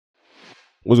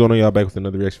What's going on, y'all? Back with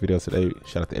another reaction video today.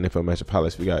 Shout out to NFL matchup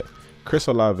highlights. We got Chris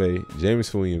Olave,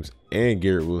 James Williams, and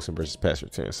Garrett Wilson versus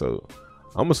Surtain. So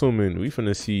I'm assuming we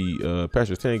finna see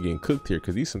Surtain getting cooked here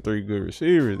because he's some three good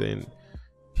receivers and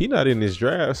he not in this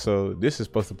draft. So this is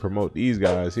supposed to promote these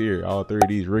guys here, all three of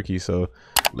these rookies. So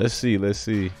let's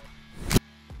see.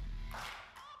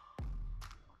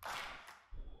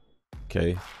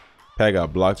 Okay, Pat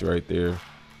got blocked right there.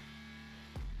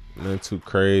 Nothing too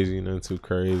crazy.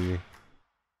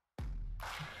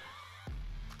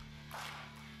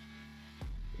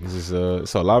 This is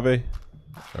it's Olave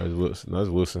or is Wilson? No,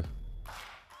 it's Wilson.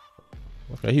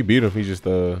 Okay, he beat him. He just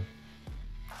ball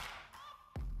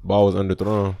was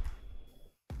underthrown.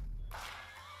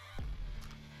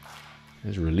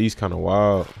 His release kind of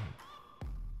wild.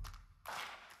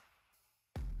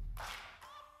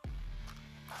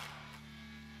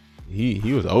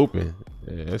 He was open.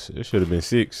 Yeah, it should have been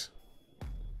 6.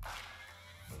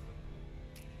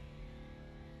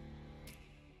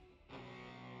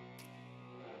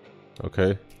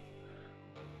 Okay.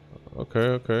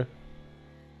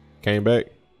 Came back.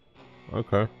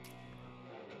 Okay.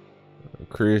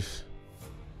 Chris.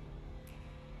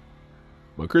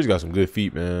 But Chris got some good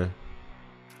feet, man.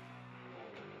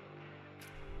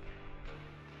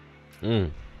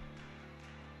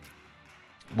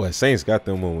 Boy, Saints got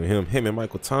them one with him and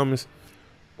Michael Thomas.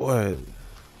 Boy,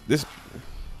 this.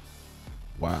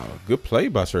 Wow, good play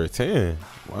by Surtain.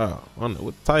 Wow, I don't know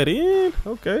what tight end.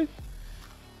 Okay.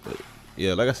 But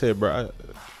yeah, like I said, bro,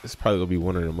 it's probably gonna be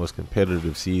one of the most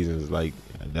competitive seasons like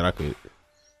that I could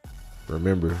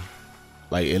remember.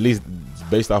 Like at least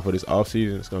based off of this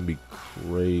offseason, it's gonna be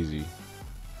crazy.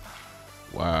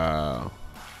 Wow.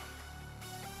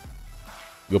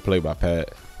 Good play by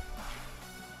Pat.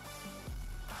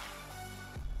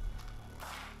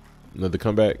 Another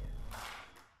comeback.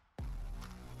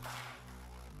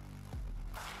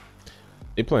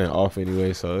 They playing off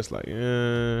anyway, so it's like,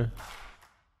 yeah.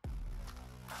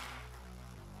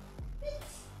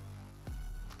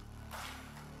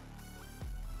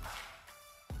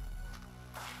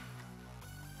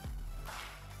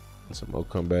 Some more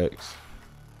comebacks.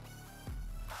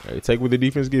 All right, take what the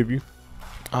defense give you.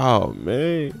 Oh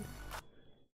man,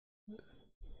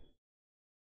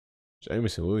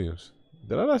 Jameson Williams.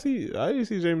 Did I not see? I didn't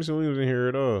see Jameson Williams in here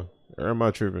at all. Or am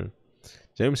I tripping?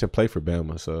 Jameson played for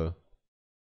Bama, so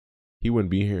he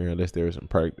wouldn't be here unless there was some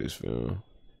practice film,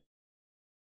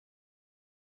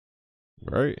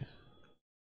 right?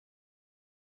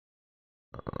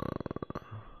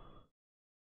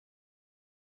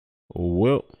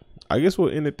 Well, I guess we'll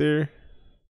end it there.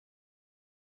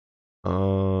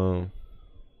 I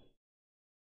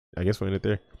guess we'll end it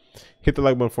there. Hit the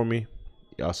like button for me.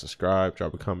 Y'all subscribe,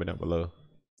 drop a comment down below.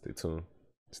 Stay tuned.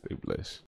 Stay blessed.